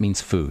 obviously that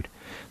means food.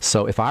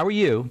 So if I were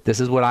you, this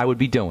is what I would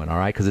be doing, all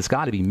right? Because it's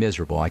got to be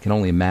miserable. I can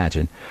only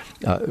imagine.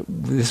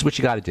 This is what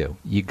you got to do.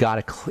 You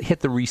got to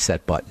hit the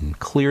reset button,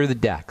 clear the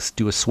decks,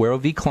 do a Suero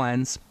V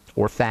cleanse,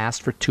 or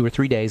fast for 2 or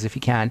 3 days if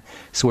you can.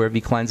 Suero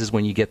V cleanse is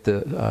when you get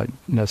the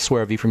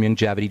Suero V from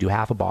Longevity. Do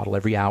half a bottle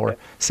every hour,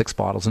 6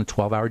 bottles in a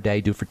 12-hour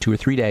day. Do it for 2 or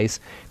 3 days.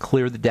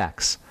 Clear the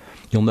decks.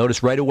 You'll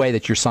notice right away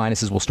that your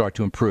sinuses will start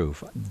to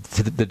improve.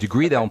 To the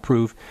degree they'll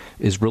improve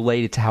is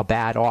related to how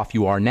bad off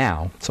you are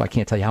now. So I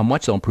can't tell you how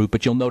much they'll improve,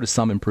 but you'll notice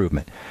some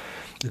improvement.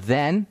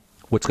 Then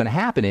what's going to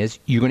happen is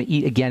you're going to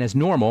eat again as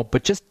normal,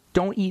 but just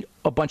don't eat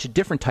a bunch of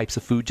different types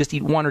of food. Just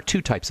eat 1 or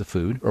 2 types of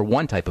food, or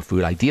 1 type of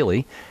food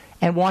ideally,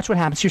 and watch what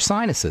happens to your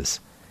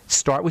sinuses.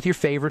 Start with your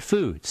favorite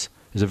foods.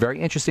 There's a very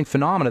interesting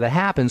phenomenon that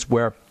happens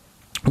where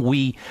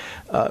we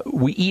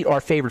eat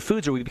our favorite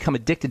foods, or we become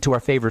addicted to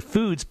our favorite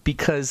foods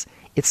because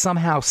it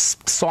somehow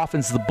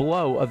softens the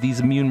blow of these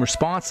immune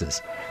responses.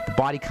 The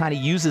body kind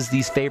of uses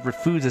these favorite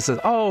foods and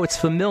says, oh, it's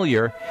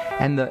familiar,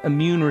 and the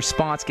immune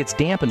response gets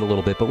dampened a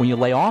little bit. But when you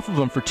lay off of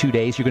them for 2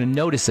 days, you're going to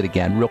notice it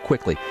again real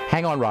quickly.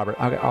 Hang on, Robert.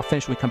 I'll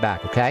finish when we come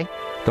back, okay?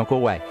 Don't go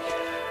away.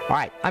 All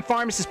right. I'm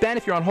Pharmacist Ben.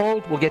 If you're on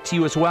hold, we'll get to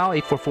you as well.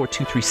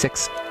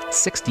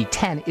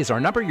 844-236-6010 is our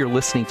number. You're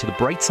listening to The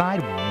Bright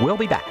Side. We'll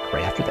be back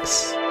right after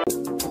this.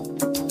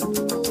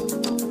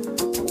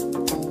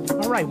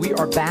 All right, we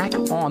are back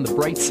on The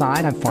Bright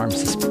Side. I'm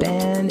Pharmacist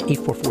Ben.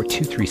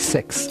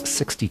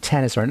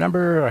 844-236-6010 is our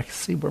number. I can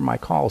see where my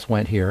calls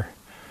went here.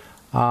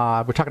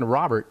 We're talking to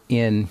Robert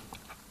in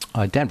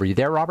Denver. You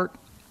there, Robert?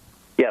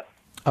 Yes.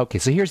 Okay,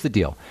 so here's the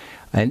deal.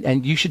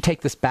 And you should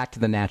take this back to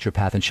the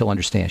naturopath, and she'll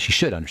understand. She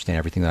should understand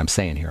everything that I'm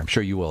saying here. I'm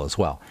sure you will as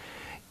well.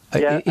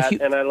 Yeah,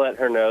 and I let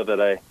her know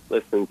that I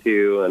listened to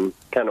you and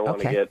kind of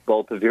want to get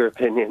both of your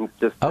opinions.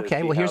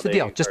 Okay, well, here's the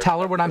deal. Just tell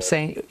her what I'm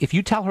saying. If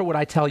you tell her what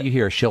I tell you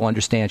here, she'll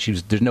understand.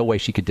 There's no way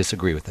she could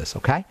disagree with this,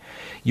 okay?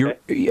 Your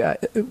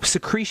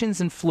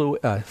secretions and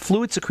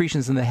fluid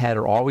secretions in the head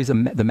are always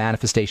the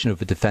manifestation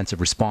of a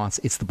defensive response.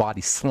 It's the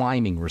body's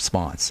sliming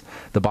response,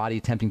 the body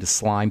attempting to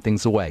slime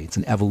things away. It's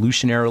an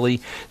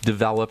evolutionarily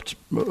developed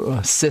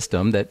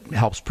system that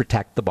helps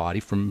protect the body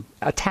from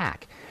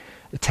attack.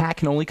 Attack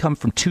can only come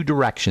from 2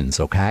 directions,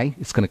 okay?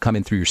 It's going to come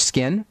in through your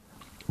skin,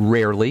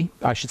 rarely.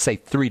 I should say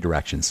 3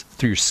 directions.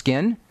 Through your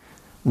skin,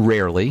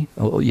 rarely.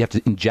 You have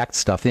to inject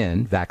stuff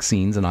in,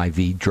 vaccines and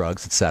IV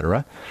drugs,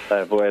 etc. I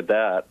avoid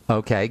that.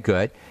 Okay,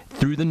 good.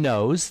 Through the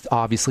nose,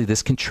 obviously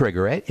this can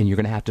trigger it, and you're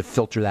going to have to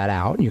filter that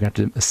out, and you're going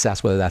to have to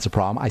assess whether that's a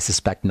problem. I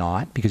suspect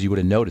not, because you would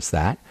have noticed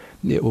that.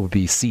 It would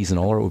be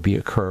seasonal, or it would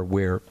occur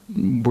where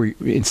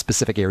in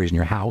specific areas in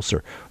your house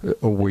or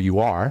where you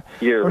are.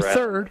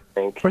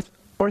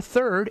 Or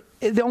third,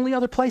 the only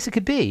other place it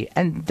could be.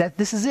 And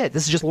this is it.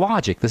 This is just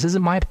logic. This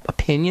isn't my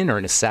opinion or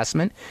an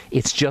assessment.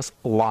 It's just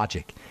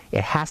logic.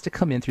 It has to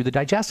come in through the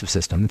digestive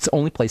system. It's the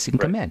only place it can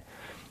come in.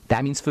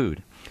 That means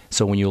food.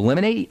 So when you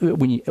eliminate,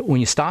 when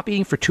you stop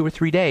eating for 2 or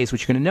 3 days, what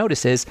you're going to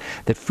notice is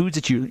that foods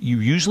that you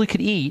usually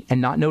could eat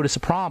and not notice a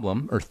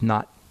problem, or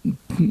not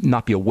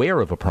be aware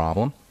of a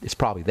problem, it's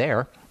probably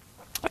there,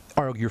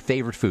 are your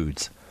favorite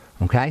foods.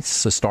 Okay,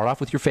 so start off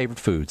with your favorite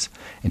foods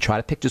and try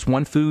to pick just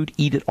one food,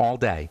 eat it all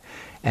day.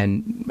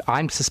 And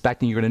I'm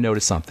suspecting you're going to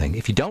notice something.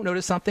 If you don't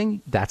notice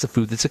something, that's a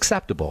food that's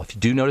acceptable. If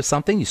you do notice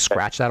something, you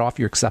scratch that off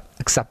your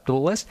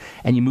acceptable list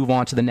and you move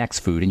on to the next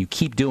food, and you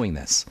keep doing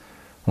this.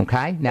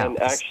 Okay? Now,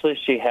 and actually,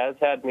 she has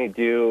had me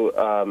do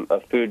a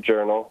food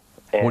journal.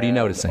 And what are you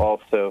noticing?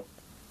 Also,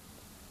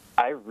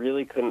 I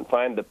really couldn't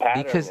find the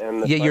pattern. Because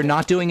you're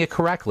not doing it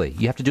correctly.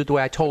 You have to do it the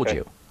way I told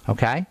you.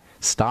 Okay?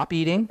 Stop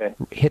eating. Okay.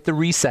 Hit the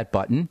reset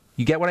button.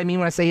 You get what I mean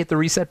when I say hit the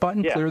reset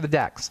button? Yeah. Clear the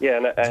decks. Yeah,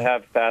 and I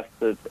have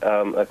fasted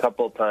a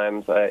couple of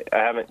times. I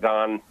haven't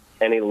gone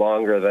any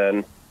longer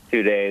than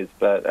 2 days,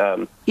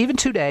 but even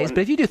 2 days. But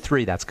if you do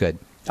 3, that's good.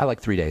 I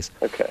like 3 days.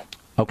 Okay.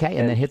 Okay,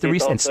 and then hit the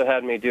reset. She's also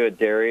had me do a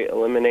dairy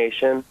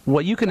elimination.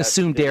 Well, you can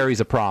assume dairy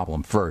is a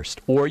problem first,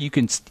 or you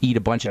can eat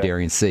a bunch of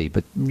dairy and see,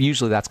 but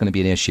usually that's going to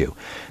be an issue.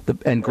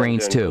 And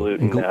grains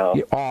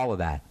too, all of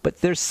that.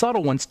 But there's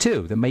subtle ones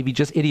too that may be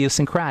just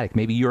idiosyncratic,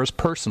 maybe yours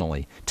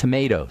personally.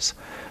 Tomatoes.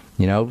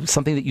 You know,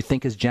 something that you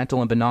think is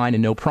gentle and benign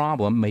and no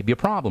problem may be a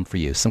problem for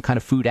you. Some kind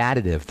of food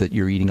additive that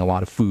you're eating a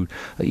lot of food,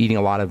 eating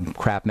a lot of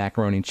Kraft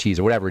macaroni and cheese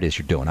or whatever it is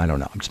you're doing. I don't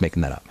know. I'm just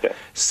making that up. Okay.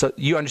 So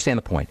you understand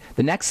the point.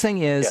 The next thing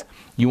is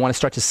you want to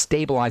start to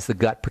stabilize the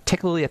gut,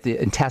 particularly at the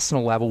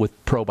intestinal level with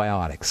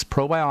probiotics.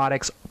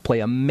 Probiotics play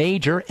a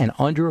major and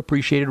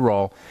underappreciated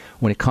role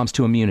when it comes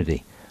to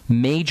immunity.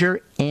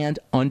 Major and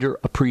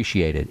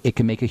underappreciated. It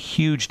can make a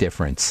huge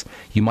difference.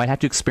 You might have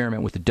to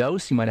experiment with the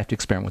dose. You might have to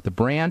experiment with the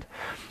brand.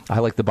 I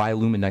like the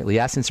Biolumin Nightly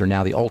Essence, or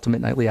now the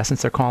Ultimate Nightly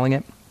Essence, they're calling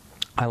it.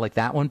 I like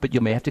that one, but you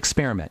may have to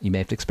experiment. You may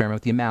have to experiment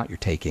with the amount you're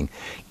taking.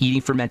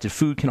 Eating fermented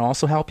food can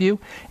also help you,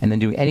 and then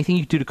doing anything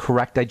you do to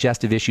correct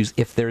digestive issues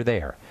if they're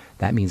there.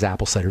 That means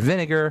apple cider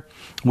vinegar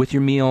with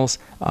your meals,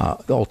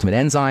 the Ultimate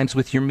Enzymes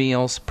with your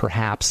meals,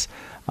 perhaps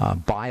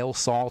bile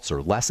salts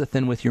or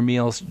lecithin with your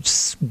meals.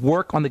 Just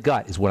work on the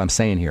gut is what I'm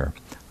saying here.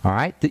 All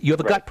right? You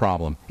have a gut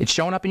problem. It's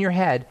showing up in your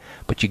head,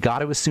 but you got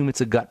to assume it's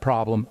a gut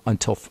problem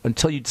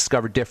until you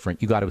discover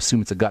different. You got to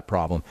assume it's a gut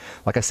problem.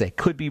 Like I say, it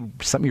could be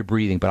something you're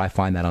breathing, but I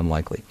find that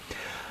unlikely.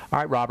 All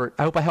right, Robert.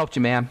 I hope I helped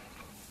you, man.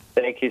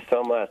 Thank you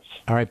so much.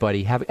 All right,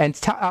 buddy.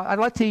 I'd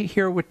like to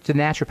hear what the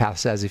naturopath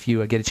says. If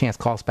you get a chance,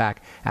 call us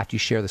back after you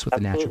share this with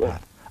the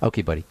naturopath.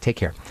 Okay, buddy. Take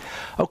care.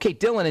 Okay,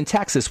 Dylan in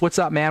Texas. What's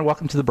up, man?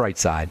 Welcome to the bright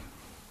side.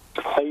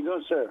 How you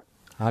doing, sir?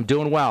 I'm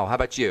doing well. How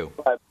about you?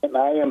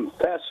 I am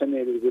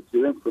fascinated with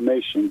your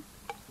information.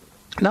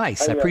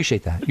 Nice. I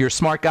appreciate that. You're a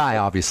smart guy,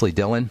 obviously,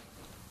 Dylan.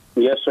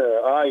 Yes,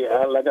 sir.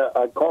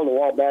 I called a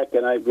while back,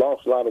 and I've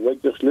lost a lot of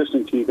weight just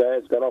listening to you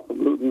guys. Got off of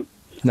gluten.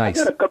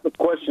 Nice. I got a couple of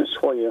questions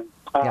for you.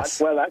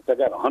 Yes. Well, actually, I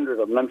got 100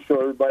 of them. I'm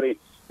sure everybody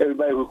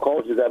who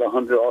calls you got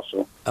 100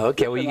 also.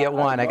 Okay. Well, you get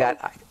one. I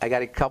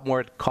got a couple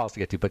more calls to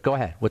get to, but go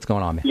ahead. What's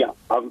going on, man? Yeah,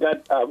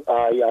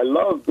 I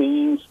love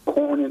beans,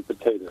 corn, and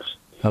potatoes.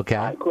 Okay.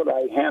 How could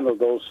I handle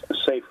those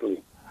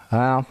safely?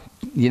 Well,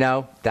 you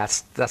know,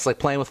 that's like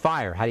playing with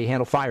fire. How do you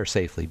handle fire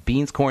safely?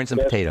 Beans, corns, and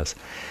potatoes.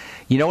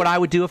 You know what I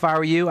would do if I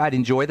were you? I'd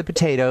enjoy the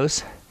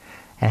potatoes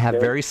and have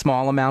very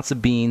small amounts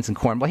of beans and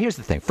corn. Well, here's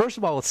the thing. First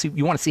of all, let's see.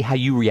 You want to see how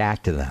you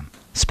react to them.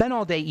 Spend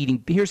all day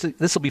eating.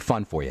 This will be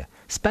fun for you.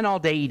 Spend all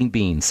day eating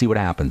beans. See what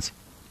happens.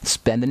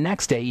 Spend the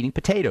next day eating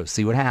potatoes.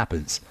 See what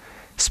happens.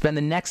 Spend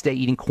the next day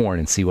eating corn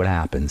and see what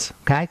happens.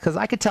 Okay? Because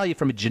I could tell you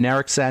from a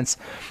generic sense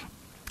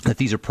that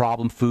these are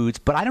problem foods,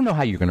 but I don't know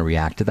how you're going to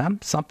react to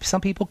them.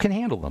 Some people can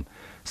handle them.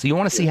 So you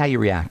want to see how you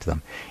react to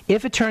them.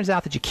 If it turns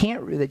out that you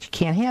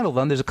can't handle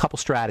them, there's a couple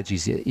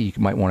strategies you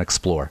might want to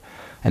explore.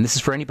 And this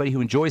is for anybody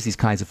who enjoys these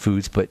kinds of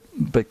foods but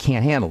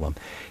can't handle them.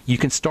 You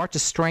can start to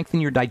strengthen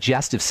your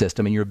digestive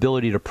system and your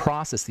ability to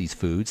process these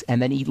foods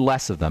and then eat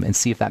less of them and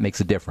see if that makes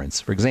a difference.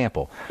 For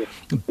example,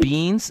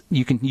 beans,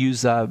 you can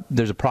use,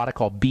 there's a product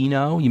called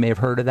Beano. You may have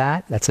heard of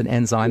that. That's an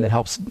enzyme that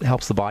helps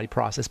the body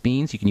process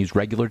beans. You can use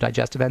regular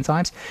digestive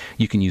enzymes.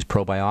 You can use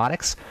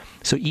probiotics.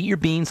 So eat your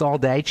beans all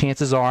day.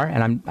 Chances are,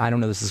 and I don't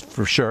know this is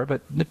for sure,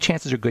 but the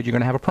chances are good you're going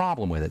to have a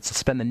problem with it. So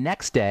spend the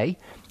next day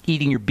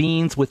eating your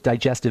beans with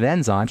digestive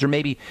enzymes, or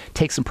maybe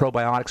take some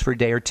probiotics for a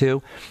day or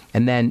two,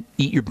 and then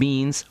eat your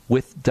beans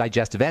with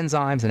digestive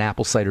enzymes and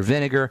apple cider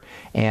vinegar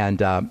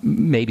and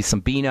maybe some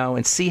Beano,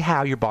 and see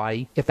how your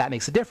body, if that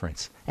makes a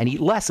difference, and eat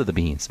less of the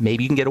beans.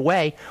 Maybe you can get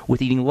away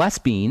with eating less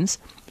beans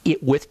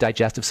with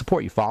digestive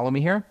support. You follow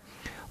me here?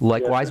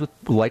 Likewise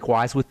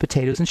with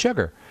potatoes and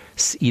sugar.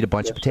 Eat a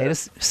bunch of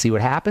potatoes, see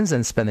what happens,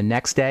 and spend the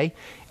next day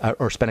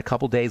or spend a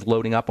couple days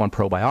loading up on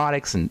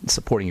probiotics and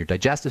supporting your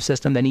digestive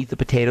system. Then eat the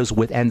potatoes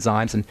with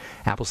enzymes and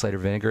apple cider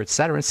vinegar,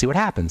 etc., and see what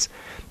happens.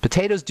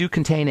 Potatoes do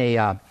contain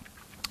a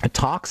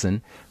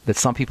toxin that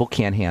some people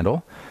can't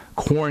handle.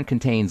 Corn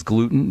contains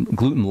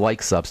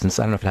gluten-like substance.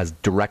 I don't know if it has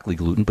directly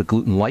gluten, but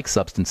gluten-like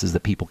substances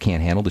that people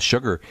can't handle. The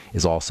sugar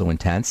is also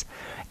intense.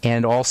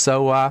 And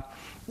also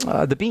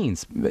the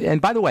beans.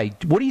 And by the way,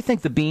 what do you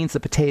think the beans,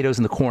 the potatoes,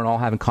 and the corn all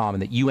have in common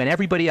that you and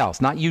everybody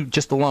else, not you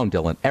just alone,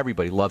 Dylan,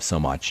 everybody loves so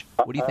much?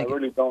 What do you think? I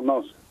really don't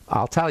know.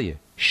 I'll tell you.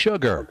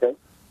 Sugar. Okay.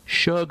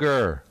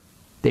 Sugar.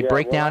 They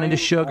break down into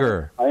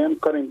sugar. I am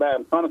cutting back.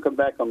 I'm trying to cut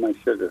back on my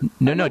sugar.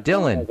 No,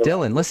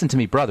 Dylan, listen to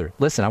me, brother.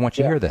 Listen, I want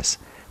you to hear this.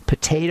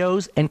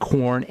 Potatoes and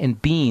corn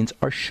and beans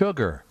are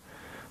sugar.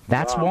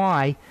 That's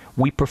why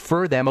we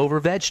prefer them over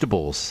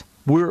vegetables.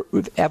 We're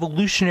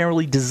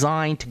evolutionarily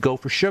designed to go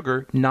for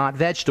sugar, not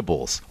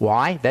vegetables.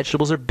 Why?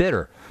 Vegetables are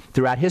bitter.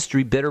 Throughout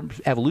history,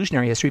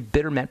 evolutionary history,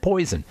 bitter meant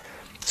poison.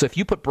 So if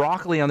you put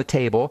broccoli on the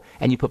table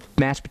and you put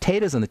mashed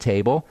potatoes on the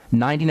table,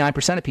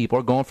 99% of people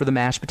are going for the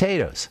mashed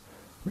potatoes.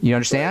 You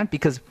understand?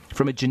 Because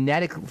from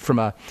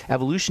a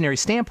evolutionary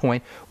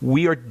standpoint,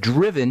 we are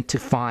driven to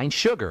find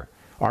sugar.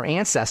 Our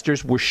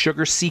ancestors were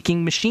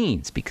sugar-seeking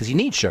machines because you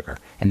need sugar,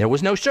 and there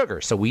was no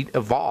sugar. So we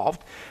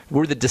evolved.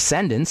 We're the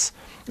descendants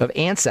of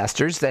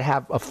ancestors that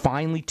have a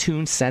finely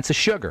tuned sense of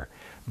sugar.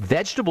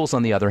 Vegetables,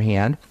 on the other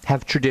hand,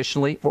 have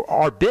traditionally, or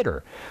are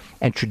bitter.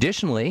 And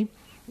traditionally,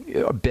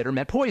 bitter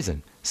meant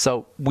poison.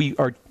 So we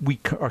are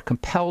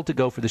compelled to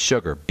go for the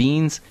sugar.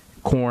 Beans,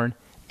 corn,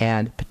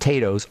 and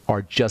potatoes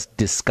are just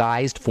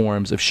disguised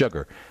forms of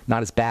sugar.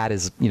 Not as bad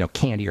as,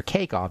 candy or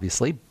cake,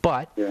 obviously,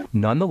 but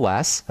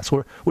nonetheless, that's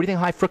where do you think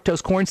high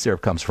fructose corn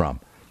syrup comes from?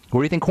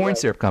 Where do you think corn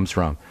syrup comes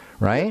from,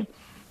 right?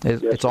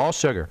 It's all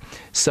sugar.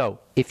 So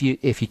if you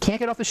can't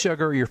get off the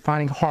sugar, or you're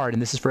finding it hard,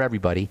 and this is for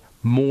everybody,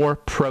 more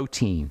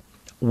protein.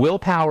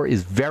 Willpower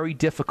is very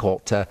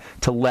difficult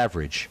to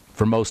leverage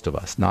for most of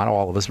us. Not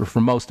all of us, but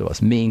for most of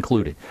us, me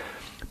included.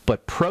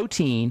 But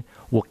protein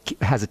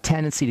has a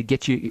tendency to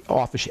get you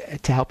off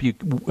to help you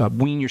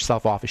wean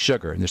yourself off of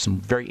sugar, and there's some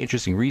very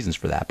interesting reasons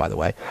for that, by the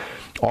way.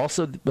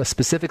 Also,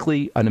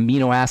 specifically, an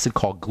amino acid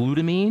called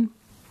glutamine,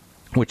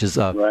 which is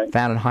found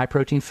in high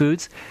protein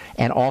foods,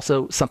 and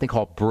also something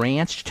called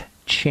branched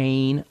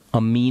chain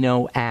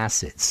amino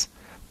acids.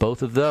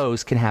 Both of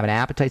those can have an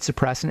appetite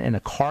suppressant and a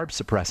carb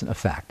suppressant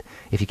effect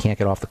if you can't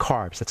get off the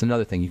carbs. That's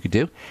another thing you could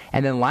do.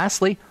 And then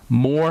lastly,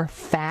 more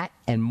fat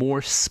and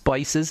more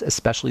spices,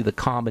 especially the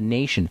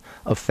combination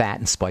of fat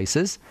and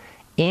spices.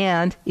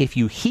 And if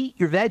you heat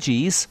your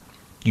veggies,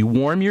 you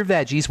warm your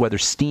veggies, whether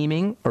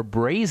steaming or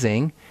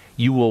braising,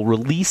 you will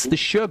release the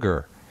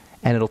sugar,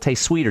 and it'll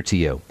taste sweeter to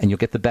you, and you'll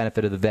get the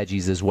benefit of the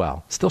veggies as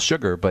well. Still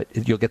sugar, but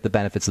you'll get the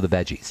benefits of the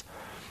veggies.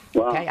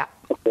 Wow.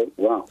 Okay.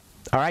 Wow.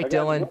 All right,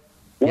 Dylan.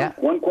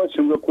 One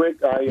question real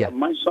quick.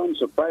 My son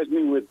surprised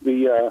me with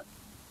the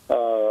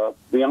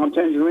Beyond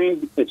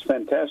Tangerine. It's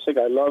fantastic.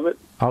 I love it.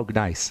 Oh,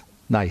 nice.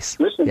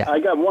 Listen, I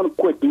got one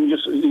quick thing,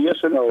 just yes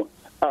or no.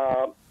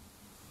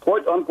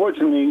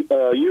 Unfortunately,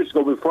 years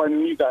ago, before I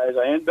knew you guys,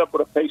 I ended up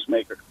with a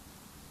pacemaker.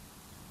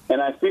 And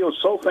I feel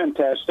so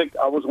fantastic.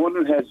 I was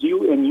wondering, has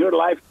you, in your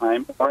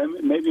lifetime, or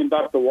maybe in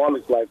Dr.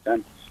 Wallach's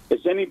lifetime,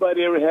 has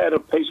anybody ever had a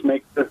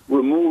pacemaker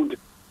removed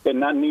and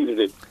not needed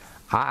it?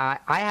 I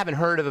haven't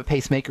heard of a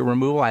pacemaker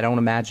removal. I don't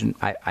imagine.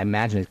 I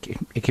imagine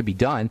it could be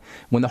done.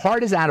 When the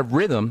heart is out of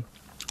rhythm,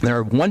 there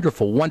are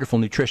wonderful, wonderful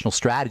nutritional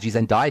strategies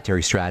and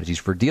dietary strategies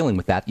for dealing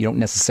with that. You don't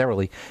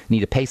necessarily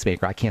need a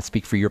pacemaker. I can't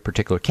speak for your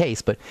particular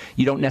case, but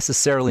you don't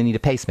necessarily need a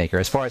pacemaker.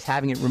 As far as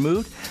having it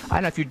removed, I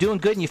don't know, if you're doing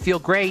good and you feel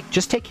great,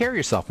 just take care of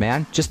yourself,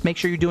 man. Just make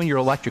sure you're doing your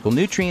electrical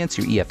nutrients,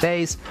 your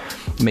EFAs.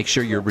 Make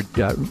sure you're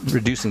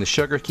reducing the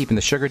sugar, keeping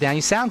the sugar down.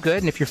 You sound good,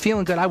 and if you're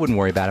feeling good, I wouldn't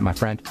worry about it, my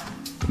friend.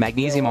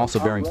 Magnesium also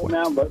very important.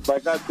 Right now, but by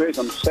God's grace,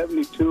 I'm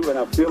 72, and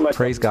I feel like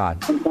praise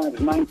God. Sometimes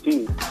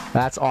 19.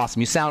 That's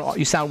awesome. You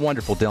sound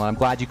wonderful, Dylan. I'm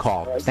glad you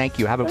called. Right. Thank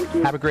you. Have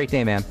a great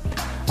day, man.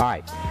 All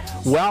right.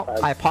 Well,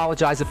 I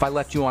apologize if I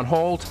left you on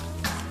hold.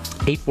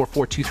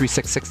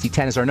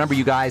 844-236-6010 is our number.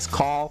 You guys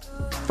call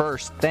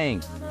first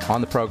thing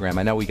on the program.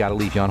 I know we got to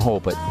leave you on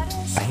hold, but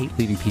I hate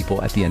leaving people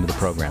at the end of the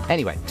program.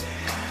 Anyway,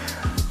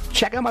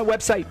 check out my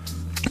website,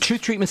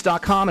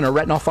 TruthTreatments.com, and our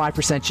Retinol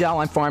 5% gel.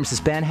 I'm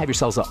Pharmacist Ben. Have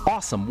yourselves an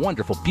awesome,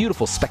 wonderful,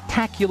 beautiful,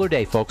 spectacular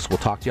day, folks. We'll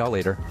talk to y'all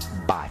later.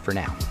 Bye for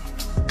now.